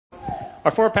Our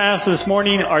four panelists this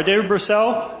morning are David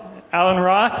Purcell, Alan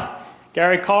Roth,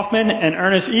 Gary Kauffman, and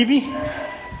Ernest Evie.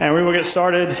 And we will get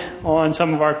started on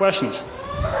some of our questions.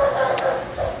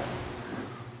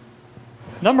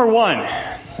 Number one.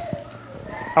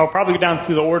 I'll probably go down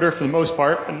through the order for the most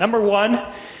part. But number one,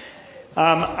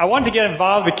 I want to get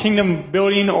involved with kingdom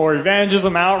building or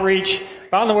evangelism outreach.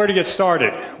 I don't know where to get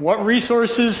started. What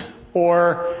resources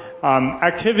or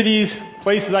activities,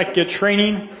 places I could get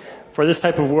training for this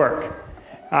type of work?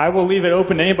 I will leave it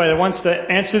open to anybody that wants to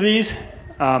answer these.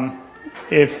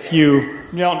 If you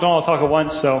don't all talk at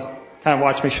once, so kind of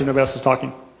watch, make sure nobody else is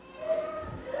talking.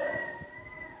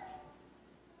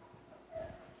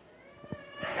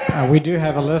 We do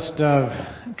have a list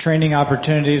of training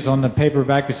opportunities on the paper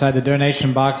back beside the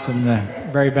donation box in the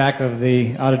very back of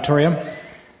the auditorium.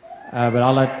 But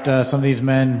I'll let some of these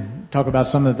men talk about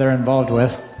some that they're involved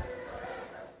with.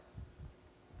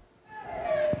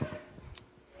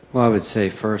 Well, I would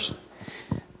say first,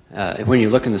 when you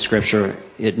look in the Scripture,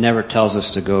 it never tells us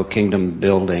to go kingdom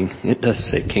building. It does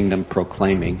say kingdom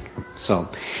proclaiming. So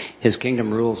His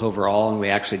kingdom rules over all, and we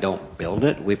actually don't build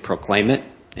it. We proclaim it,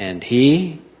 and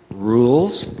He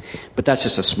rules. But that's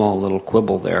just a small little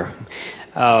quibble there.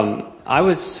 I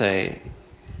would say,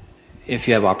 if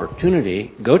you have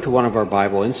opportunity, go to one of our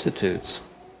Bible institutes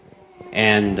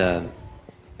and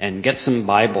get some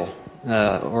Bible,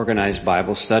 organized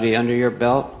Bible study under your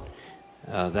belt.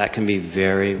 That can be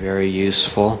very, very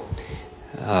useful.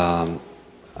 In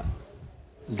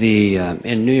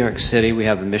New York City, we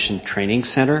have a mission training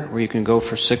center where you can go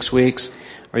for 6 weeks,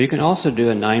 or you can also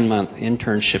do a 9-month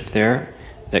internship there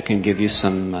that can give you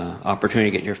some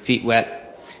opportunity to get your feet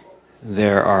wet.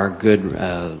 There are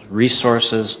good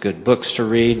resources, good books to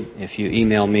read. If you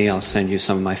email me, I'll send you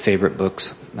some of my favorite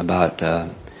books about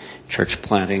church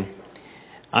planting.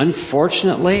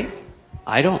 Unfortunately,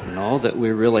 I don't know that we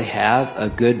really have a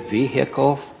good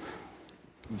vehicle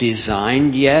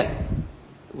designed yet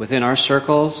within our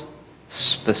circles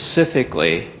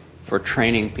specifically for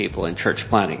training people in church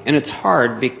planting. And it's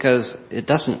hard because it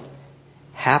doesn't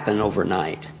happen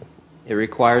overnight. It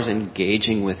requires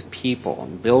engaging with people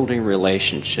and building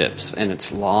relationships, and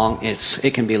it's long.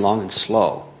 It can be long and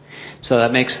slow. So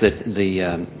that makes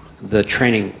the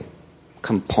training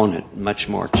component much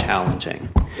more challenging.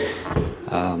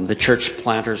 The Church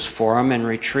Planters Forum and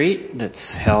Retreat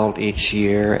that's held each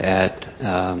year at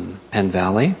Penn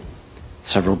Valley,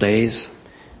 several days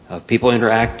of people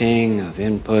interacting, of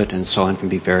input, and so on, can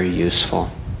be very useful.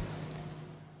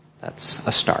 That's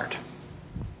a start.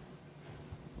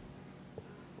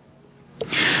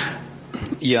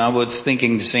 Yeah, I was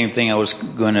thinking the same thing. I was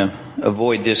going to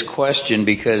avoid this question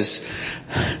because,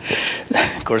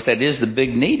 of course, that is the big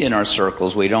need in our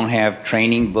circles. We don't have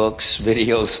training books,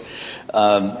 videos,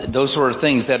 those sort of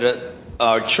things that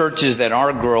are churches that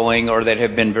are growing or that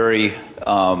have been very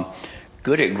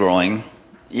good at growing.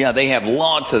 Yeah, they have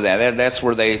lots of that. That's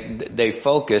where they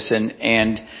focus.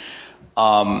 And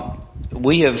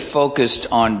we have focused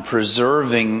on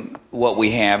preserving what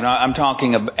we have. Now, I'm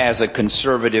talking as a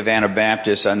conservative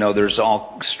Anabaptist. I know there's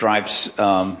all stripes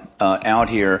out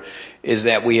here. Is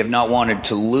that we have not wanted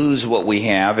to lose what we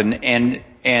have, and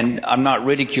I'm not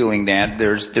ridiculing that.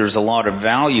 There's a lot of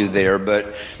value there, but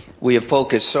we have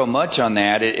focused so much on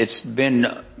that. It's been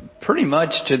pretty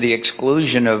much to the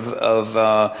exclusion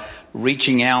of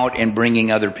reaching out and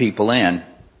bringing other people in.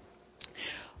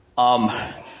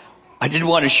 I did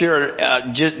want to share,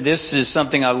 this is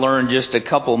something I learned just a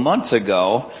couple months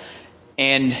ago,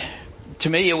 and to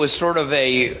me it was sort of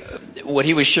what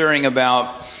he was sharing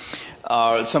about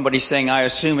somebody saying, I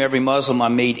assume every Muslim I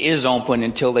meet is open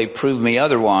until they prove me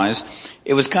otherwise.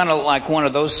 It was kind of like one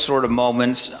of those sort of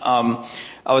moments. I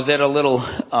was at a little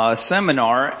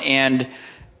seminar, and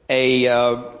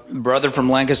a brother from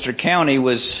Lancaster County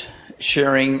was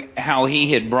sharing how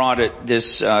he had brought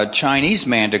this Chinese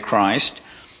man to Christ.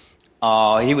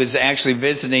 He was actually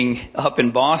visiting up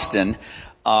in Boston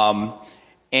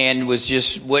and was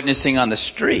just witnessing on the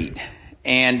street.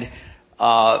 And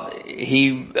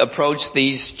he approached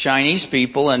these Chinese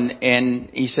people and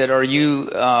he said,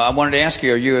 I wanted to ask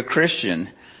you, are you a Christian?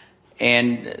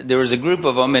 And there was a group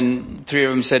of them, and 3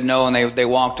 of them said no, and they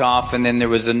walked off. And then there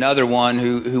was another one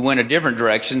who went a different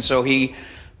direction. So he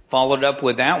followed up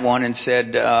with that one and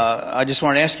said, I just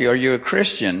want to ask you, are you a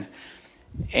Christian?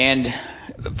 And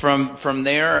from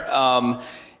there,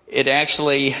 it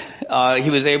actually he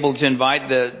was able to invite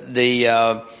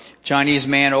the Chinese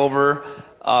man over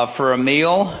for a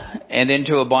meal and then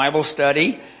to a Bible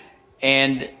study.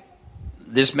 And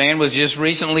this man was just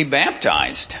recently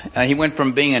baptized. He went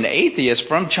from being an atheist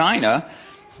from China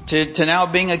to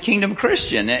now being a kingdom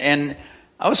Christian. And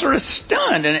I was sort of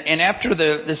stunned. And after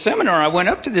the seminar, I went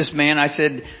up to this man. I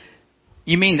said,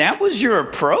 "You mean that was your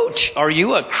approach? Are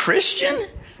you a Christian?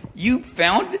 You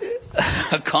found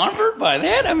a convert by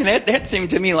that?" I mean, that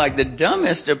seemed to me like the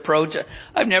dumbest approach.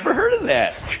 I've never heard of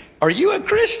that. Are you a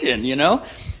Christian, you know?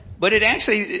 But it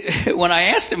actually, when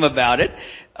I asked him about it,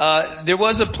 there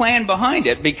was a plan behind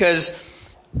it, because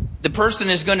the person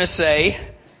is going to say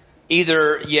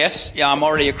either, yes, yeah, I'm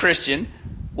already a Christian.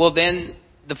 Well, then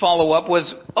the follow-up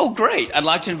was, oh, great, I'd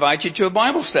like to invite you to a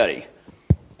Bible study.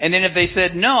 And then if they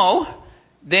said no,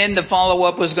 then the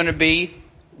follow-up was going to be,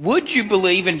 would you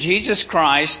believe in Jesus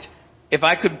Christ if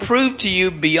I could prove to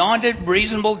you beyond a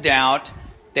reasonable doubt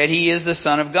that He is the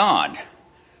Son of God?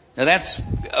 Now that's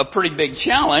a pretty big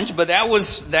challenge, but that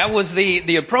was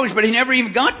the approach. But he never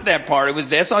even got to that part.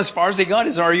 That's as far as he got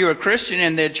is, are you a Christian?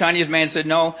 And the Chinese man said,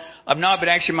 no, I'm not, but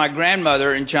actually my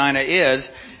grandmother in China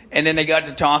is. And then they got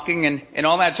to talking and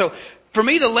all that. So for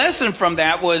me, the lesson from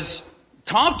that was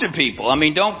talk to people. I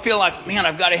mean, don't feel like, man,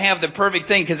 I've got to have the perfect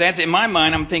thing, because that's in my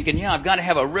mind. I'm thinking, yeah, I've got to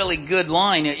have a really good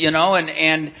line, you know,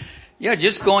 and yeah,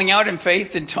 just going out in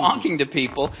faith and talking to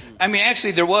people. I mean,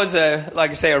 actually, there was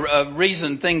a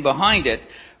reason thing behind it.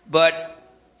 But,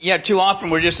 yeah, too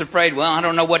often we're just afraid, well, I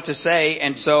don't know what to say.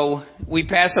 And so we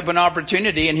pass up an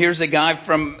opportunity. And here's a guy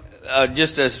from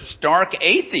just a stark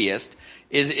atheist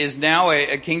is now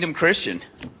a kingdom Christian.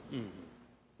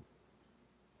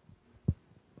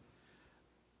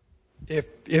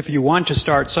 If you want to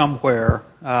start somewhere,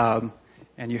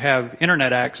 and you have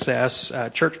internet access,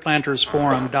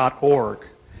 churchplantersforum.org.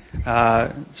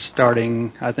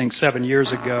 Starting, I think, 7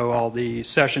 years ago, all the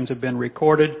sessions have been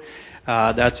recorded.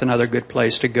 That's another good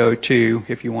place to go to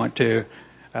if you want to,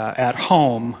 at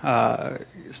home,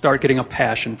 start getting a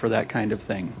passion for that kind of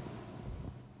thing.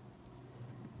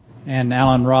 And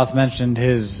Alan Roth mentioned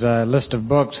his list of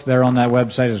books. They're on that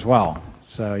website as well.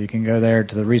 So you can go there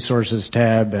to the resources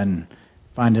tab and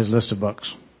find his list of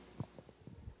books.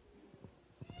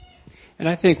 And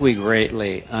I think we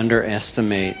greatly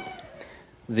underestimate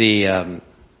the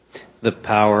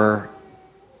power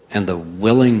and the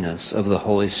willingness of the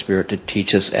Holy Spirit to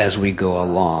teach us as we go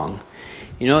along.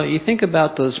 You know, you think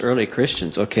about those early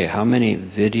Christians. Okay, how many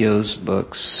videos,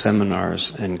 books,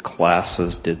 seminars, and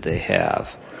classes did they have?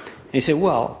 And you say,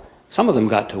 well, some of them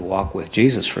got to walk with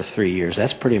Jesus for 3 years.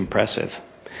 That's pretty impressive.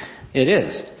 It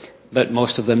is. But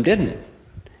most of them didn't.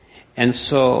 And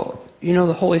so, you know,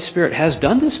 the Holy Spirit has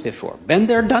done this before. Been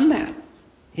there, done that.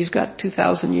 He's got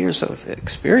 2,000 years of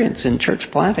experience in church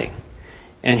planting.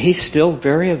 And He's still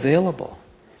very available.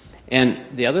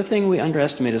 And the other thing we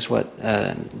underestimate is what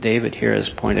David here has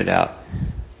pointed out.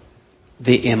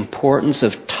 The importance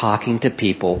of talking to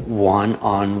people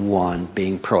one-on-one,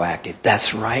 being proactive.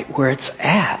 That's right where it's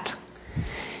at.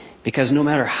 Because no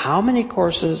matter how many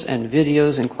courses and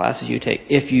videos and classes you take,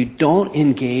 if you don't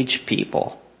engage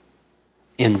people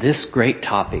in this great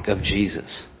topic of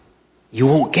Jesus, you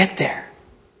won't get there.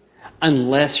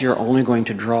 Unless you're only going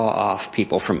to draw off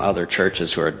people from other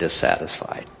churches who are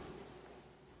dissatisfied.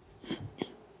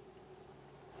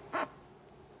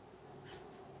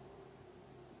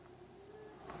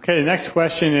 Okay, the next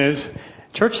question is,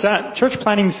 church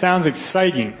planting sounds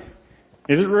exciting.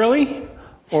 Is it really?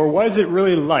 Or what is it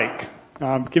really like?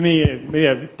 Give me maybe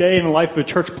a day in the life of a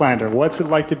church planter. What's it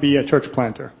like to be a church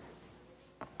planter?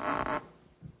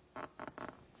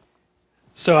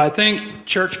 So I think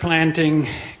church planting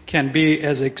can be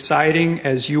as exciting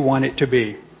as you want it to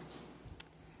be.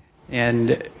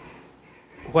 And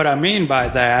what I mean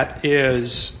by that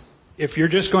is, if you're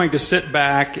just going to sit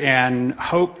back and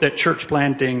hope that church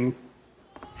planting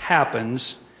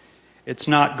happens, it's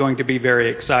not going to be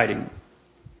very exciting.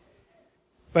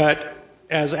 But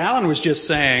as Alan was just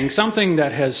saying, something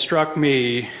that has struck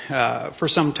me for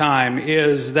some time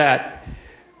is that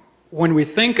when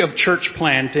we think of church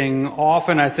planting,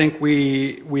 often I think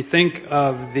we think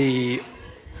of the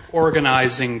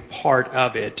organizing part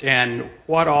of it and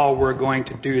what all we're going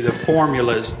to do, the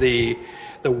formulas, the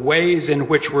ways in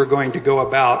which we're going to go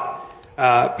about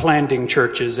planting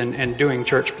churches and doing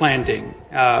church planting.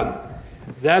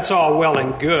 That's all well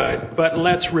and good, but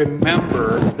let's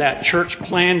remember that church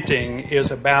planting is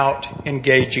about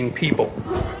engaging people.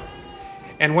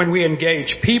 And when we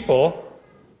engage people,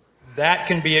 that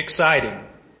can be exciting.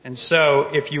 And so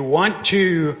if you want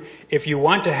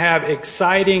to have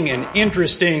exciting and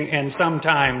interesting and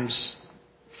sometimes,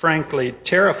 frankly,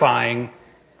 terrifying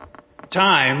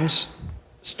times,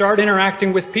 start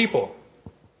interacting with people.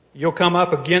 You'll come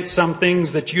up against some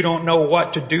things that you don't know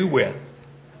what to do with.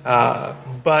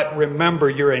 But remember,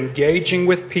 you're engaging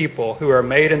with people who are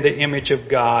made in the image of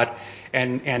God,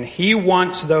 And He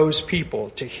wants those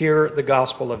people to hear the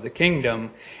gospel of the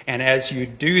kingdom. And as you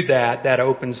do that, that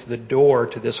opens the door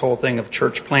to this whole thing of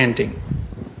church planting.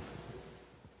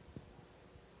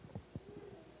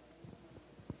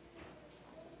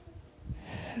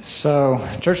 So,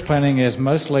 church planting is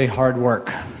mostly hard work.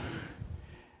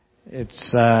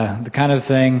 It's the kind of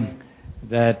thing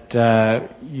that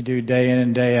you do day in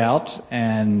and day out,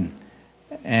 and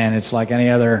it's like any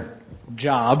other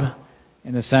job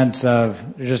in the sense of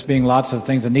there just being lots of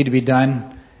things that need to be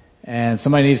done, and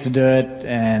somebody needs to do it,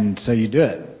 and so you do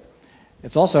it.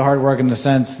 It's also hard work in the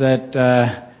sense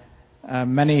that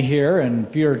many hear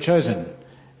and few are chosen.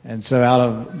 And so out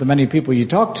of the many people you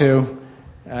talk to,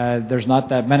 there's not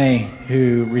that many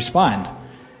who respond.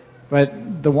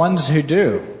 But the ones who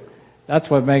do, that's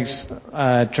what makes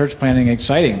church planting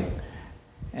exciting.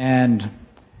 And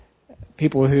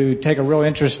people who take a real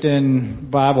interest in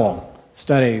Bible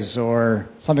studies or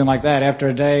something like that, after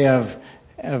a day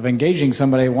of engaging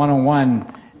somebody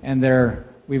one-on-one, and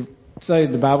we've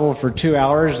studied the Bible for 2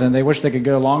 hours and they wish they could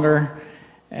go longer,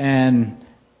 and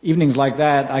evenings like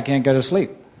that, I can't go to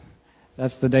sleep.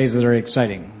 That's the days that are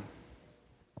exciting.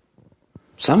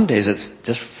 Some days it's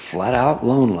just flat out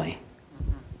lonely.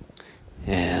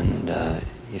 And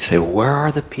you say, well, where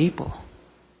are the people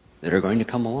that are going to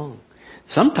come along?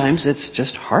 Sometimes it's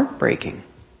just heartbreaking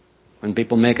when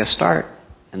people make a start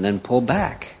and then pull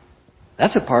back.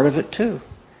 That's a part of it too.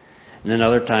 And then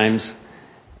other times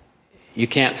you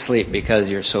can't sleep because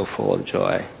you're so full of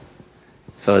joy.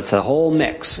 So it's a whole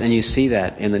mix, and you see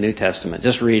that in the New Testament.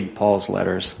 Just read Paul's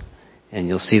letters, and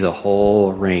you'll see the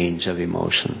whole range of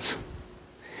emotions.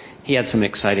 He had some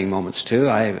exciting moments too.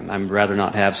 I'd rather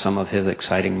not have some of his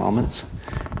exciting moments.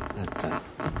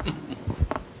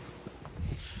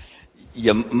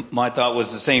 Yeah, my thought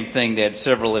was the same thing that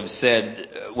several have said.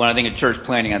 When I think of church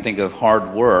planting, I think of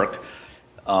hard work.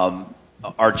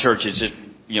 Our church is just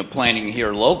planting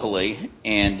here locally,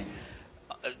 and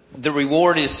the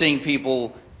reward is seeing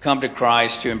people come to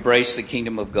Christ to embrace the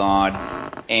kingdom of God,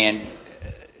 and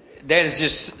that is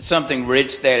just something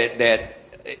rich that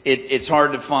it's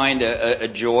hard to find a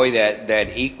joy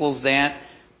that equals that.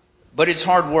 But it's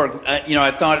hard work.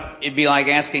 I thought it'd be like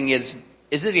asking, is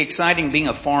it exciting being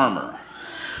a farmer?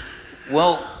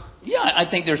 Well, yeah, I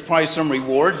think there's probably some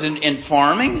rewards in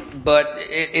farming, but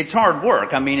it's hard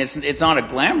work. I mean, it's not a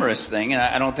glamorous thing, and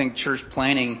I don't think church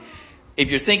planting, if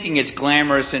you're thinking it's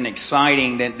glamorous and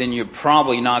exciting, then you're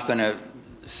probably not going to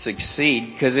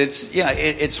succeed, because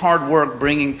it's hard work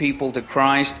bringing people to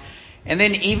Christ. And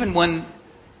then even when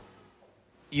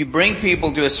you bring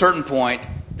people to a certain point,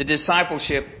 the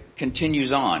discipleship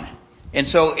continues on. And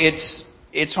so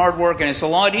it's hard work, and it's a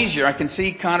lot easier. I can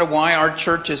see kind of why our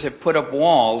churches have put up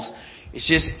walls. It's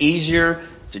just easier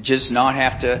to just not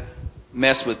have to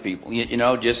mess with people.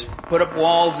 Just put up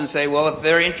walls and say, well, if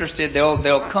they're interested,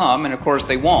 they'll come. And of course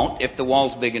they won't if the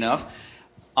wall's big enough.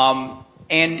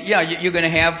 And yeah, you're going to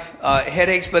have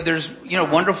headaches, but there's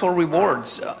wonderful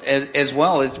rewards as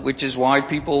well, which is why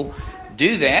people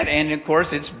do that. And of course,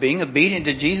 it's being obedient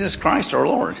to Jesus Christ our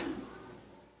Lord.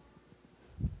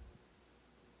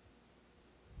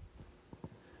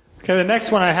 Okay, the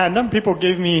next one I had, a number of people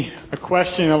gave me a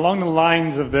question along the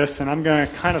lines of this, and I'm going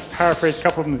to kind of paraphrase a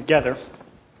couple of them together.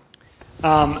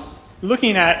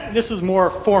 Looking at, this is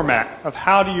more format of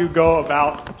how do you go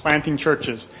about planting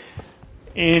churches.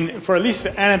 For at least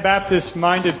the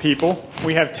Anabaptist-minded people,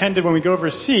 we have tended, when we go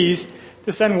overseas,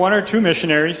 to send 1 or 2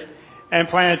 missionaries and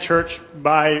plant a church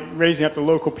by raising up the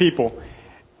local people.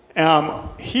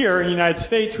 Here in the United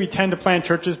States, we tend to plant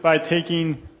churches by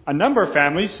taking a number of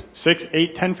families, 6,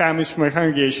 8, 10 families from a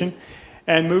congregation,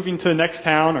 and moving to the next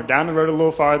town or down the road a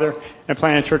little farther and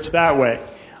planting a church that way.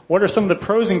 What are some of the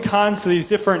pros and cons to these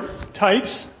different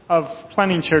types of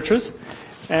planting churches,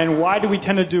 and why do we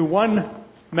tend to do one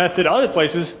method other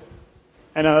places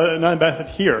and another method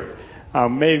here?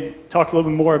 Maybe talk a little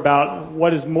bit more about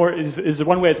what is more, is there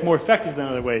one way that's more effective than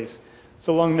other ways?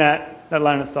 So along that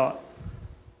line of thought.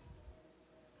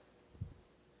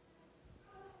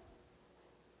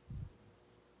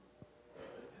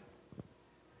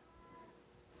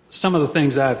 Some of the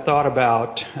things I've thought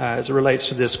about as it relates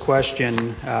to this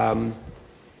question,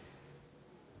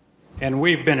 and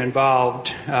we've been involved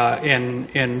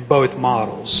in both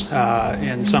models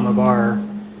in some of our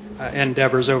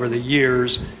endeavors over the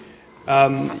years.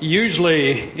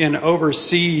 Usually in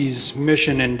overseas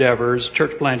mission endeavors,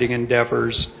 church planting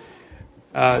endeavors,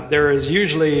 there is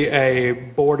usually a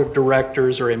board of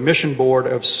directors or a mission board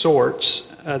of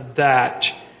sorts that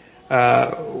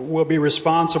will be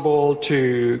responsible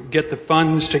to get the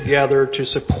funds together to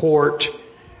support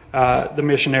the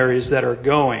missionaries that are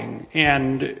going.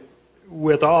 And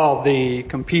with all the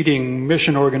competing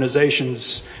mission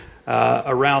organizations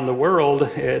around the world,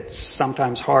 it's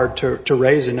sometimes hard to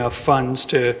raise enough funds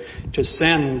to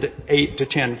send 8 to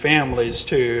 10 families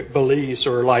to Belize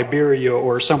or Liberia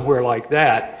or somewhere like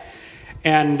that.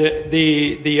 And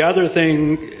the other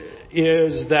thing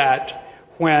is that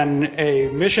when a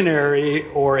missionary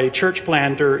or a church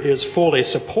planter is fully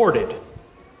supported,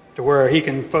 to where he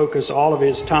can focus all of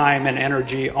his time and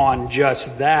energy on just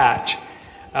that,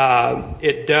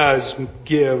 it does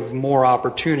give more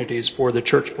opportunities for the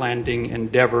church planting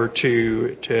endeavor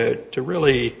to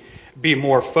really be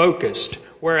more focused.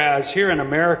 Whereas here in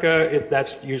America,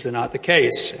 that's usually not the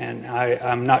case. And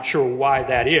I'm not sure why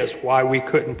that is, why we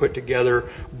couldn't put together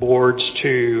boards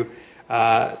to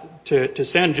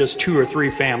send just 2 or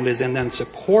 3 families and then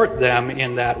support them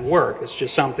in that work. It's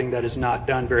just something that is not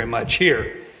done very much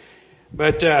here.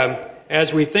 But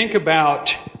as we think about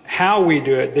how we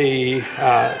do it,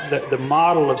 the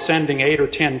model of sending 8 or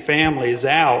 10 families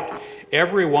out,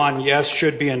 everyone, yes,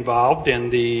 should be involved in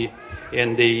the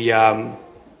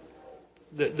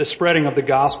spreading of the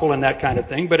gospel and that kind of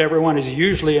thing, but everyone is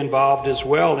usually involved as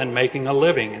well in making a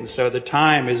living, and so the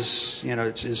time is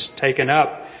taken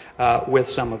up with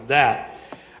some of that.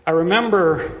 I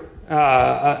remember,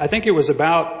 I think it was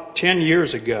about 10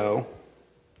 years ago,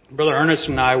 Brother Ernest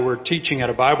and I were teaching at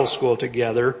a Bible school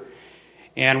together,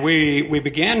 and we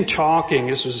began talking.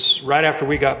 This was right after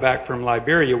we got back from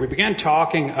Liberia. We began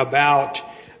talking about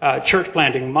church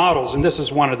planting models, and this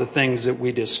is one of the things that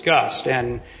we discussed.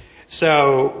 And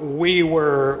so we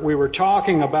were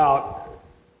talking about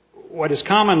what is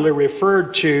commonly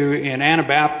referred to in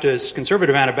Anabaptist,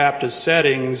 conservative Anabaptist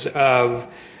settings of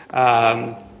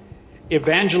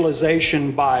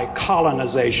evangelization by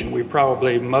colonization.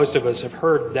 Most of us have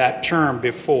heard that term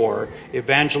before,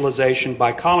 evangelization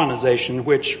by colonization,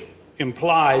 which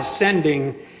implies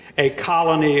sending a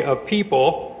colony of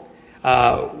people,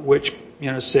 which,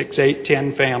 6, 8,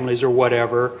 10 families or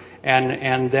whatever,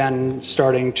 and then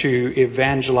starting to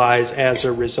evangelize as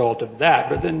a result of that.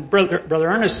 But then Brother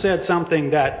Ernest said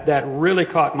something that really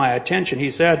caught my attention.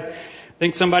 He said, I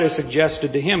think somebody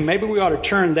suggested to him, maybe we ought to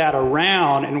turn that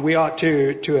around and we ought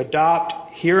to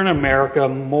adopt here in America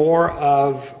more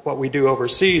of what we do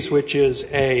overseas, which is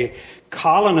a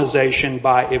colonization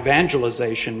by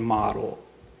evangelization model,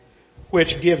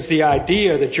 which gives the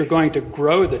idea that you're going to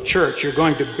grow the church, you're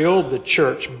going to build the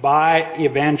church by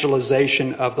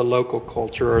evangelization of the local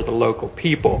culture or the local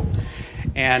people.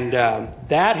 And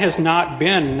that has not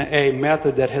been a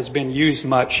method that has been used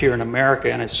much here in America,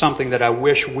 and it's something that I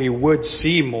wish we would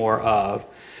see more of.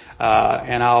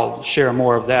 And I'll share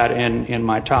more of that in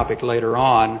my topic later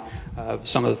on, of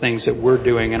some of the things that we're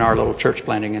doing in our little church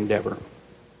planting endeavor.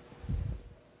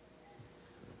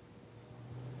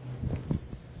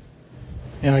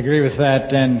 And I agree with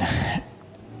that, and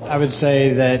I would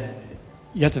say that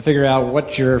you have to figure out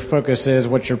what your focus is,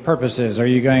 what your purpose is. Are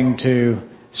you going to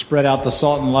spread out the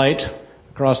salt and light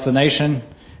across the nation?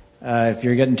 If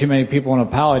you're getting too many people in a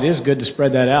pile, it is good to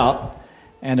spread that out.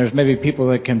 And there's maybe people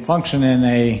that can function in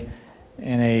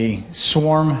a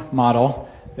swarm model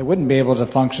that wouldn't be able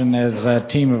to function as a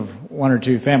team of 1 or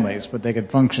 2 families, but they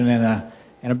could function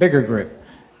in a bigger group.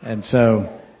 And so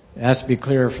it has to be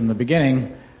clear from the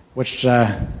beginning which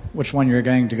one you're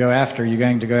going to go after. You're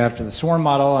going to go after the swarm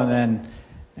model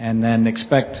and then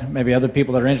expect maybe other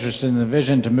people that are interested in the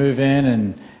vision to move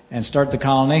in and start the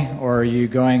colony, or are you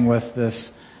going with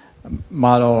this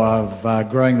model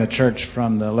of growing the church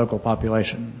from the local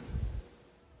population?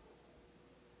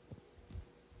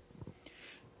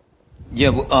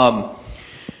 Yeah,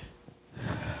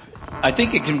 I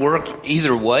think it can work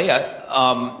either way.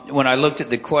 When I looked at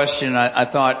the question,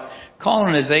 I thought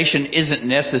colonization isn't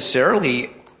necessarily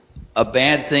a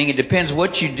bad thing. It depends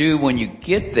what you do when you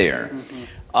get there. Mm-hmm.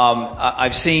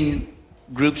 I've seen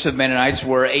groups of Mennonites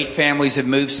where 8 families have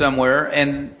moved somewhere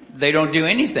and they don't do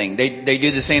anything. They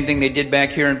do the same thing they did back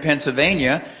here in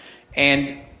Pennsylvania.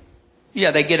 And,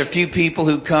 yeah, they get a few people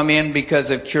who come in because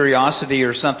of curiosity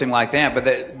or something like that, but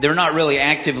they're not really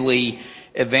actively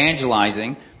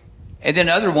evangelizing. And then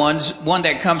other ones, one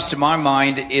that comes to my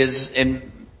mind is, and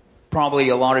probably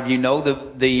a lot of you know,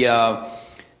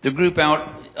 the group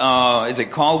out, is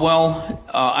it Caldwell,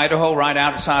 Idaho, right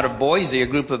outside of Boise? A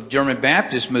group of German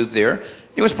Baptists moved there.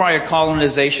 It was probably a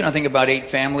colonization, I think about 8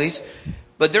 families.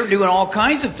 But they're doing all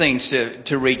kinds of things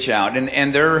to reach out,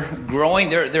 and they're growing.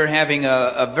 They're having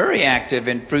a very active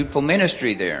and fruitful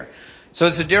ministry there. So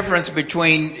it's the difference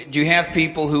between, do you have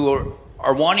people who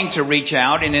are wanting to reach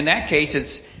out, and in that case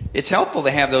it's helpful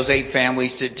to have those 8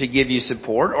 families to give you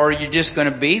support, or are you just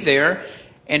going to be there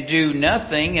and do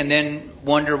nothing and then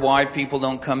wonder why people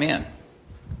don't come in.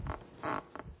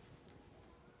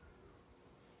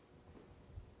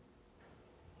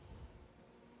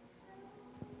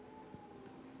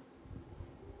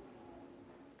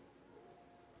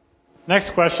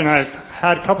 Next question, I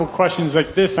had a couple of questions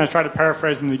like this, and I tried to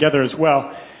paraphrase them together as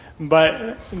well.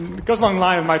 But it goes along the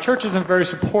line of my church isn't very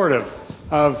supportive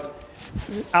of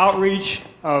outreach,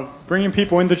 of bringing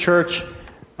people into church.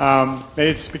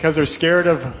 Maybe it's because they're scared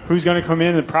of who's going to come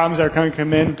in, the problems that are going to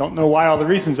come in, don't know why all the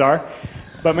reasons are.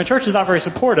 But my church is not very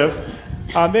supportive.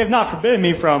 They have not forbidden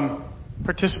me from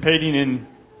participating in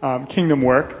kingdom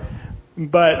work.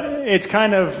 But it's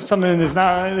kind of something that's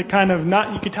not, you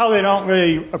can tell they don't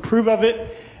really approve of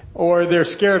it or they're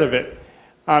scared of it.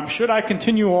 Should I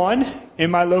continue on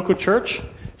in my local church?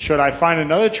 Should I find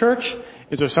another church?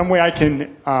 Is there some way I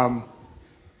can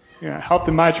help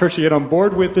in my church to get on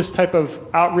board with this type of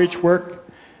outreach work?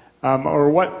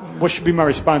 Or what should be my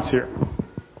response here?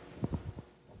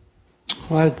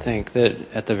 Well, I would think that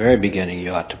at the very beginning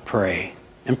you ought to pray,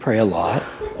 and pray a lot,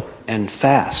 and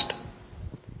fast.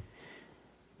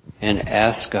 And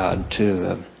ask God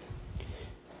to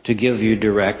give you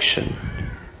direction.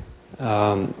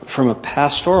 From a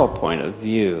pastoral point of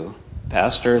view,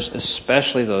 pastors,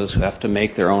 especially those who have to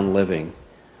make their own living,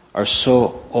 are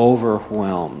so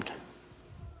overwhelmed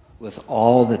with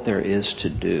all that there is to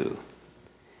do.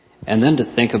 And then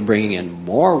to think of bringing in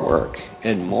more work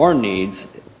and more needs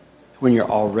when you're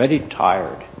already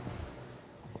tired.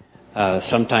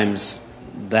 Sometimes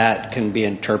that can be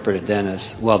interpreted then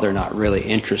as, well, they're not really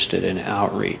interested in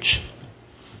outreach.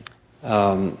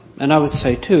 And I would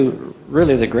say, too,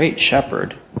 really the great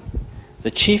shepherd,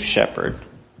 the chief shepherd,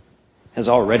 has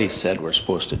already said we're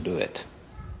supposed to do it.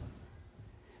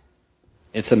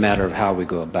 It's a matter of how we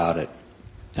go about it.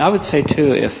 And I would say,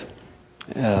 too, if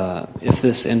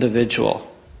this individual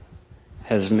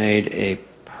has made a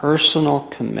personal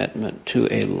commitment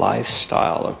to a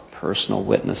lifestyle of personal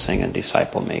witnessing and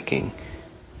disciple making,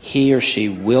 he or she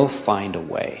will find a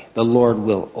way. The Lord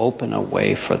will open a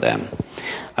way for them.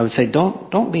 I would say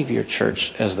don't leave your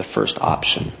church as the first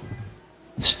option.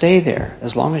 Stay there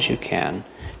as long as you can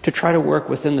to try to work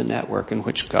within the network in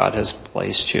which God has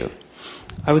placed you.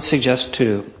 I would suggest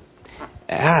to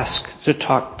ask to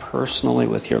talk personally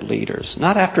with your leaders.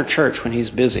 Not after church when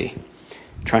he's busy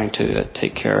trying to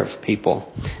take care of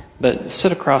people, but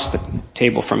sit across the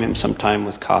table from him sometime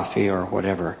with coffee or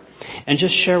whatever. And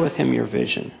just share with him your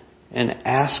vision and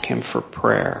ask him for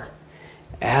prayer.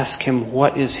 Ask him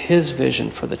what is his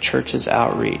vision for the church's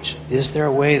outreach. Is there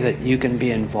a way that you can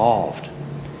be involved?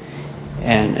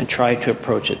 And try to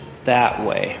approach it that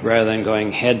way rather than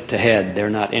going head to head. They're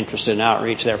not interested in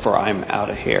outreach, therefore I'm out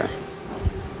of here.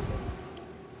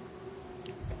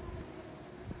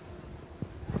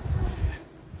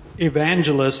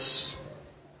 Evangelists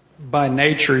by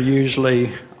nature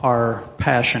usually are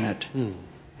passionate.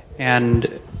 And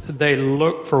they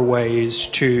look for ways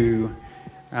to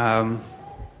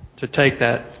take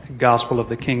that gospel of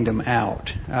the kingdom out.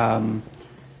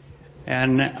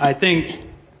 And I think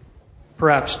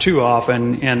perhaps too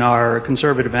often in our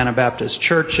conservative Anabaptist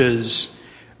churches,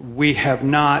 we have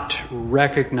not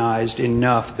recognized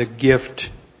enough the gift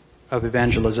of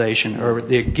evangelization or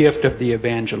the gift of the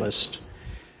evangelist.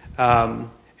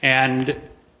 And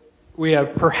we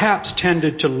have perhaps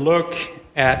tended to look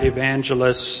at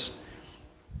evangelists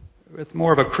with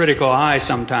more of a critical eye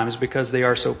sometimes because they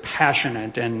are so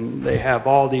passionate and they have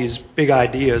all these big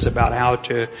ideas about how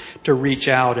to reach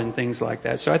out and things like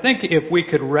that. So I think if we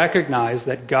could recognize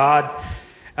that God,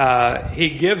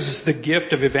 He gives the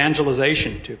gift of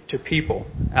evangelization to people,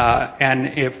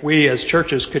 and if we as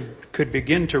churches could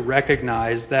begin to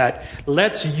recognize that,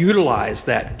 let's utilize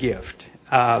that gift.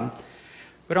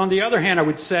 But on the other hand, I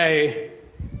would say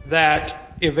that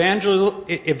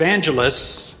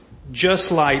evangelists,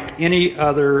 just like any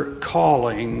other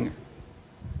calling,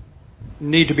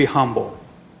 need to be humble.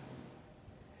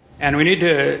 And we need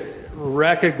to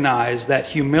recognize that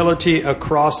humility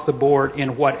across the board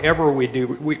in whatever we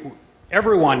do.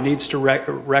 Everyone needs to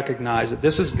recognize that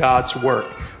this is God's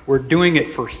work. We're doing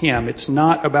it for Him. It's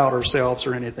not about ourselves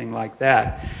or anything like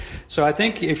that. So I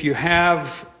think if you have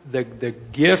the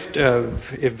gift of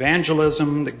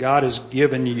evangelism that God has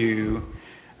given you,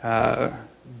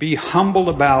 be humble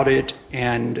about it,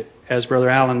 and as Brother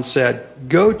Allen said,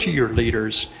 go to your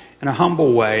leaders in a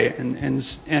humble way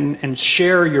and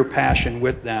share your passion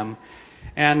with them,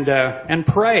 and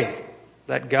pray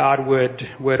that God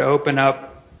would open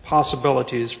up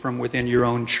possibilities from within your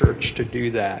own church to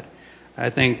do that. I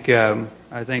think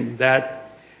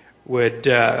that would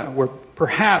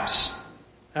perhaps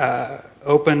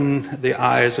open the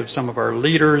eyes of some of our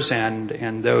leaders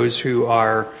and those who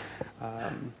are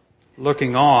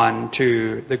looking on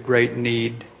to the great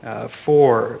need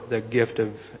for the gift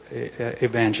of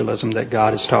evangelism that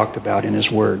God has talked about in His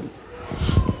Word.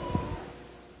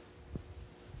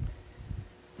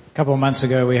 A couple of months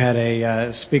ago, we had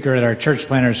a speaker at our Church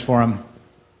Planners Forum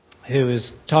who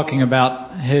was talking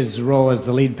about his role as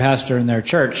the lead pastor in their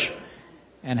church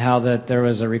and how that there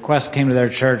was a request came to their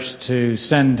church to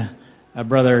send a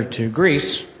brother to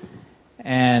Greece,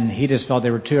 and he just felt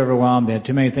they were too overwhelmed. They had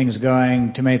too many things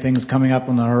going, too many things coming up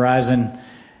on the horizon.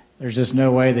 There's just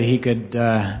no way that he could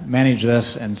manage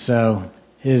this, and so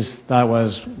his thought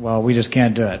was, well, we just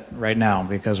can't do it right now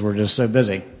because we're just so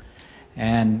busy.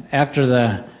 And after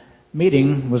the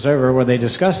meeting was over where they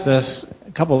discussed this,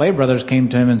 a couple of lay brothers came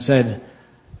to him and said,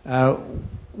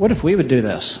 what if we would do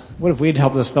this? What if we'd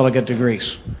help this fellow get to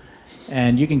Greece?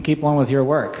 And you can keep on with your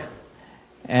work.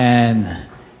 And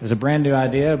it was a brand new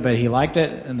idea, but he liked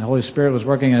it, and the Holy Spirit was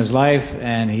working in his life,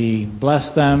 and he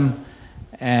blessed them,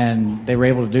 and they were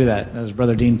able to do that. That was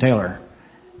Brother Dean Taylor.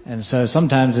 And so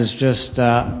sometimes it's just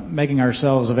making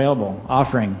ourselves available,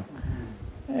 offering.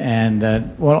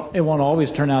 And, well, it won't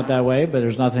always turn out that way, but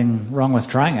there's nothing wrong with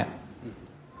trying it.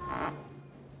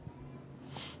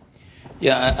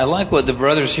 Yeah, I like what the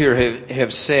brothers here have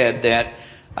said, that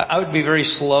I would be very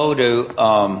slow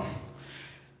to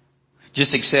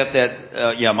just accept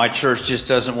that, my church just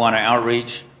doesn't want to outreach.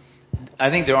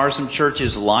 I think there are some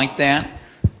churches like that,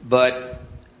 but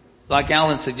like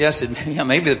Alan suggested,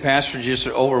 maybe the pastors just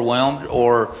are overwhelmed,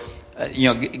 or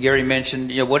Gary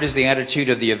mentioned, what is the attitude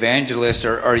of the evangelist?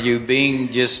 Are you being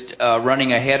just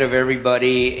running ahead of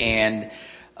everybody and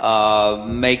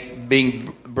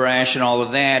being brash and all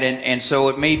of that? And so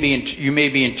it may be you may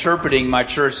be interpreting my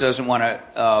church doesn't want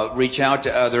to reach out to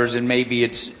others, and maybe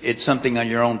it's something on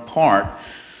your own part.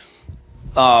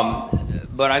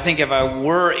 But I think if I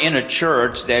were in a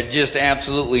church that just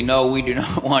absolutely we do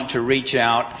not want to reach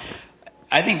out,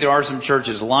 I think there are some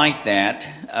churches like that.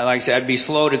 Like I said, I'd be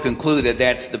slow to conclude that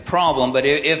that's the problem. But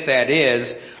if that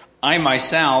is, I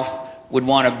myself would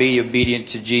want to be obedient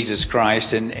to Jesus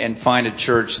Christ and find a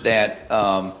church that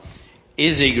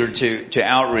is eager to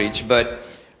outreach. But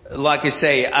like I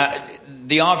say,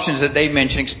 the options that they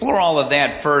mentioned, explore all of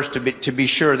that first to be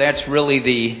sure that's really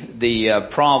the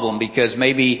problem, because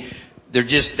maybe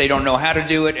they don't know how to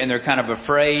do it and they're kind of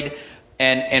afraid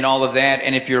and all of that.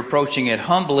 And if you're approaching it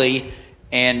humbly,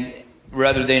 and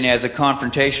rather than as a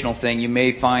confrontational thing, you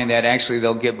may find that actually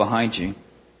they'll get behind you.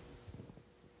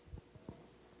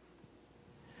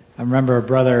 I remember a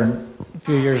brother a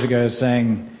few years ago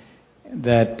saying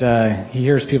that he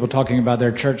hears people talking about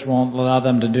their church won't allow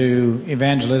them to do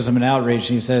evangelism and outreach.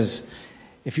 He says,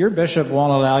 if your bishop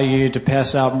won't allow you to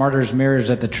pass out martyrs' mirrors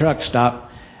at the truck stop,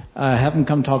 have him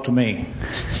come talk to me.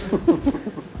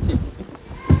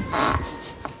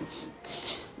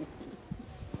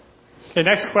 Okay,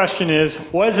 next question is,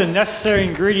 what is the necessary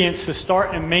ingredients to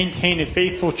start and maintain a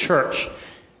faithful church?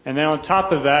 And then on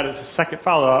top of that, as a second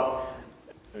follow-up,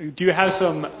 do you have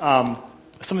some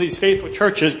of these faithful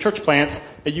church plants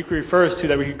that you could refer us to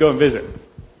that we could go and visit?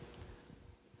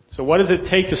 So what does it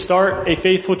take to start a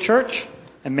faithful church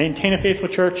and maintain a faithful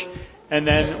church? And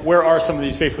then where are some of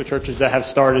these faithful churches that have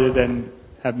started and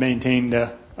have maintained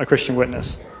a Christian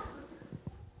witness?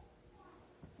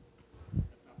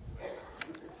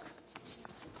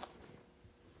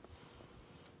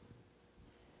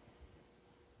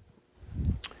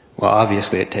 Well,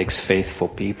 obviously it takes faithful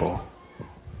people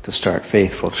to start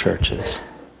faithful churches.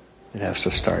 It has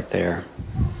to start there.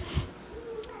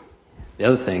 The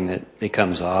other thing that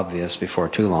becomes obvious before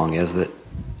too long is that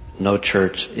no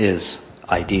church is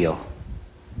ideal.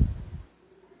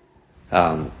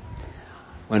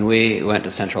 When we went to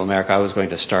Central America, I was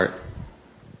going to start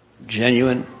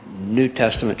genuine New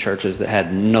Testament churches that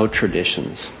had no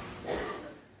traditions.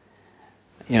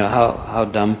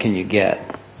 How dumb can you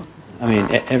get? I mean,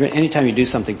 anytime you do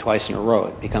something twice in a row,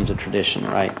 it becomes a tradition,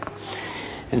 right?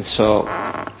 And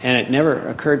it never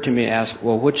occurred to me to ask,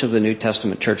 well, which of the New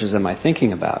Testament churches am I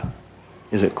thinking about?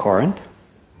 Is it Corinth?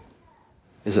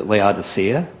 Is it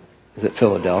Laodicea? Is it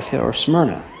Philadelphia or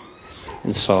Smyrna?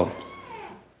 And so,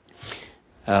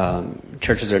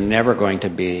 churches are never going to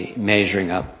be measuring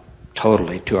up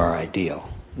totally to our ideal.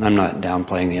 And I'm not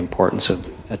downplaying the importance of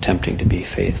attempting to be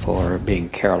faithful or being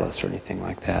careless or anything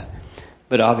like that.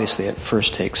 But obviously it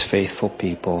first takes faithful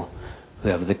people who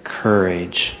have the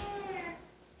courage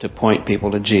to point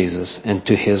people to Jesus and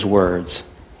to His words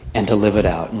and to live it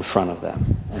out in front of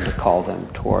them and to call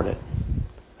them toward it.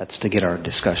 That's to get our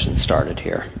discussion started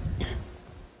here.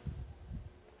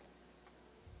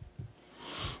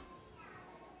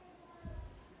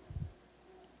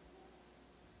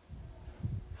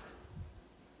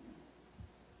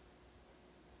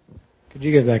 Could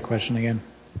you give that question again?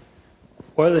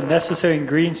 What are the necessary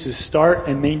ingredients to start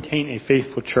and maintain a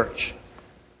faithful church?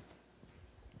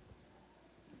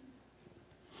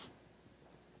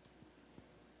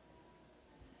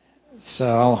 So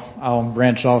I'll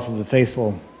branch off of the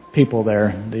faithful people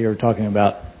there that you were talking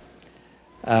about.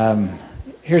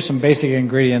 Here's some basic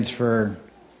ingredients for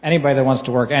anybody that wants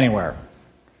to work anywhere,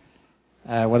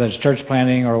 whether it's church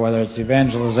planting or whether it's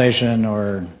evangelization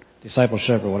or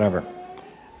discipleship or whatever.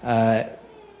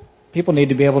 People need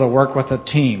to be able to work with a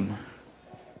team.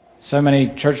 So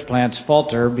many church plants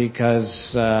falter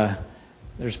because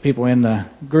there's people in the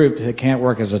group that can't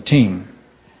work as a team.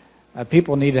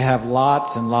 People need to have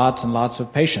lots and lots and lots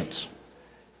of patience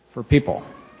for people.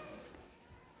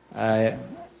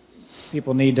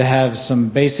 People need to have some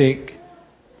basic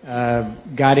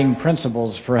guiding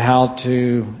principles for how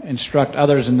to instruct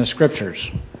others in the Scriptures,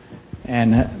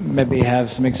 and maybe have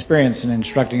some experience in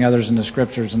instructing others in the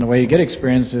Scriptures. And the way you get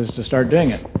experience is to start doing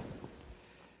it.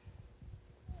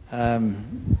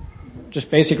 Just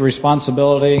basic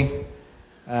responsibility,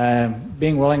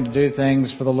 being willing to do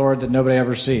things for the Lord that nobody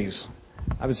ever sees.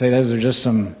 I would say those are just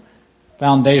some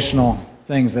foundational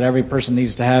things that every person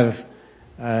needs to have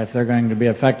if they're going to be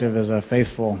effective as a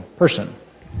faithful person.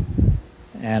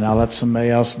 And I'll let somebody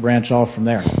else branch off from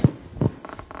there.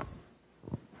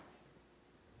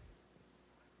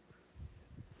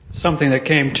 Something that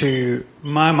came to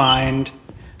my mind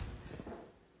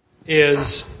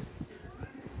is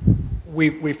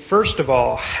we first of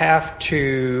all have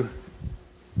to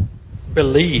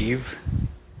believe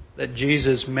that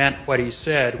Jesus meant what he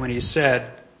said when he said,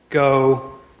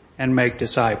 "Go and make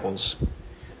disciples."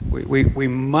 We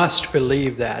must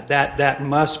believe that. That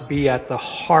must be at the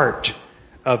heart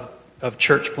of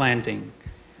church planting.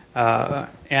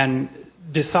 And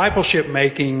discipleship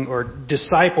making or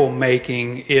disciple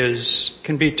making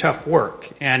can be tough work,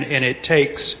 and it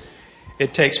takes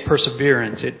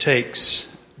perseverance, it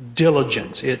takes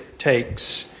diligence, it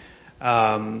takes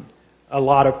a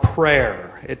lot of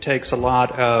prayer, it takes a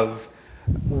lot of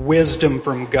wisdom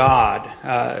from God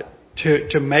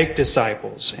to make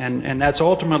disciples, and that's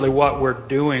ultimately what we're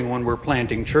doing when we're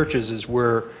planting churches. Is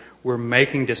we're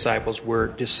making disciples, we're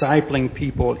discipling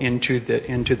people into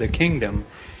the kingdom.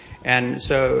 And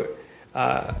so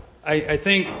I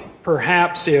think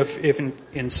perhaps if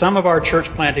in some of our church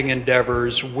planting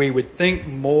endeavors we would think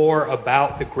more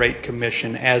about the Great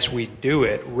Commission as we do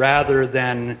it, rather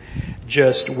than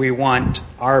just we want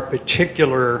our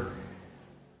particular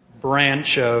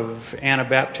branch of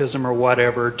Anabaptism or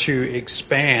whatever to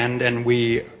expand, and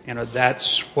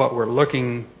that's what we're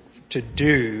looking to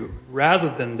do.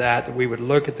 Rather than that, we would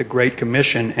look at the Great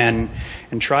Commission and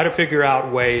try to figure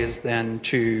out ways then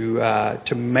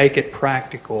to make it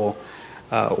practical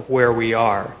where we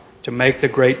are, to make the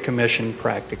Great Commission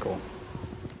practical.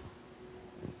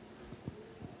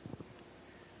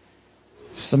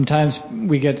 Sometimes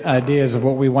we get ideas of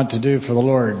what we want to do for the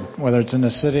Lord, whether it's in a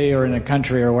city or in a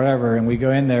country or whatever, and we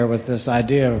go in there with this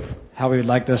idea of how we would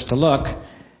like this to look.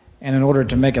 And in order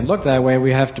to make it look that way,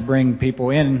 we have to bring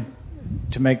people in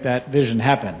to make that vision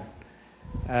happen.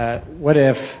 What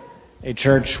if a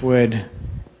church would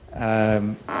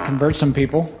convert some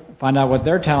people, find out what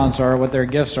their talents are, what their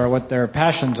gifts are, what their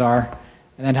passions are,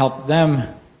 and then help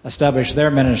them establish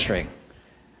their ministry?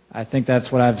 I think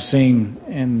that's what I've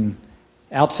seen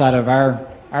outside of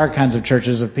our kinds of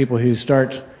churches, of people who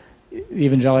start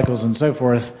evangelicals and so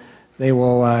forth. They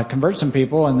will convert some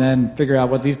people and then figure out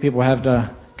what these people have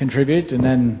to contribute, and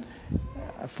then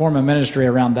form a ministry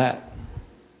around that.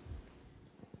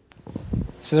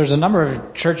 So there's a number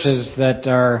of churches that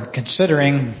are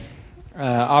considering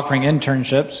offering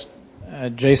internships.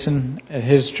 Jason at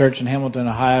his church in Hamilton,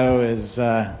 Ohio, is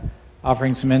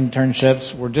offering some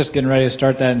internships. We're just getting ready to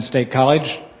start that in State College.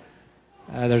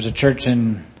 There's a church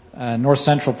in north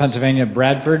central Pennsylvania,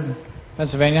 Bradford,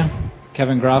 Pennsylvania.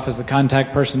 Kevin Groff is the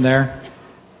contact person there.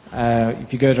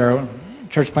 If you go to our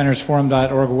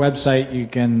churchplantersforum.org website, you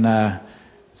can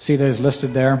see those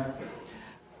listed there.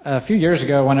 A few years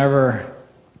ago, whenever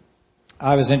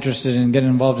I was interested in getting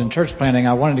involved in church planting,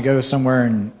 I wanted to go somewhere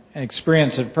and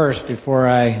experience it first before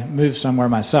I moved somewhere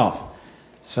myself.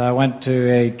 So I went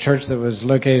to a church that was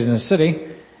located in a city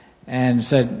and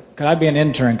said, could I be an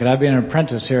intern? Could I be an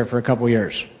apprentice here for a couple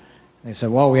years? They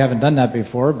said, well, we haven't done that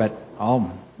before, but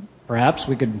perhaps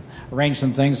we could arrange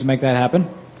some things to make that happen.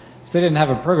 So they didn't have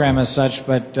a program as such,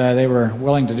 but they were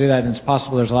willing to do that, and it's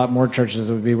possible there's a lot more churches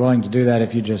that would be willing to do that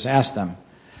if you just asked them.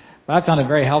 But I found it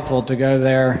very helpful to go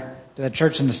there to that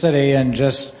church in the city and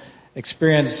just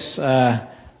experience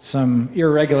some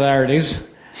irregularities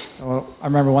Well, I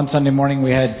remember one Sunday morning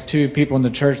we had two people in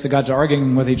the church that got to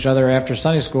arguing with each other after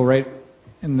Sunday school right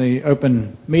in the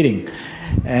open meeting.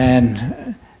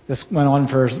 And this went on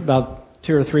for about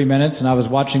 2 or 3 minutes, and I was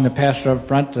watching the pastor up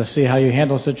front to see how you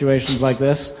handle situations like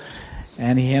this.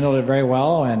 And he handled it very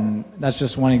well, and that's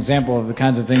just one example of the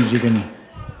kinds of things you can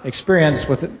experience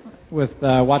with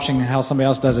watching how somebody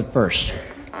else does it first.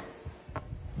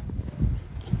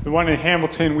 The one in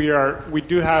Hamilton, we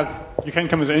do have, you can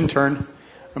come as an intern.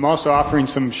 I'm also offering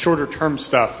some shorter term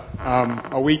stuff,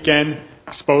 a weekend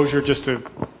exposure just to,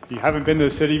 if you haven't been to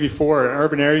the city before or an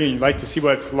urban area and you'd like to see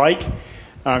what it's like,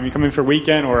 you come in for a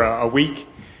weekend or a week.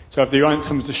 So if you want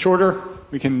something shorter,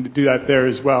 we can do that there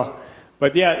as well.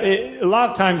 But yeah, a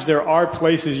lot of times there are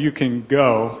places you can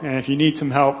go, and if you need some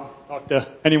help, talk to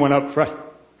anyone up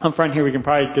front here. We can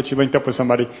probably get you linked up with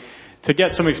somebody to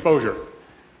get some exposure.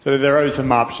 So there are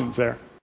some options there.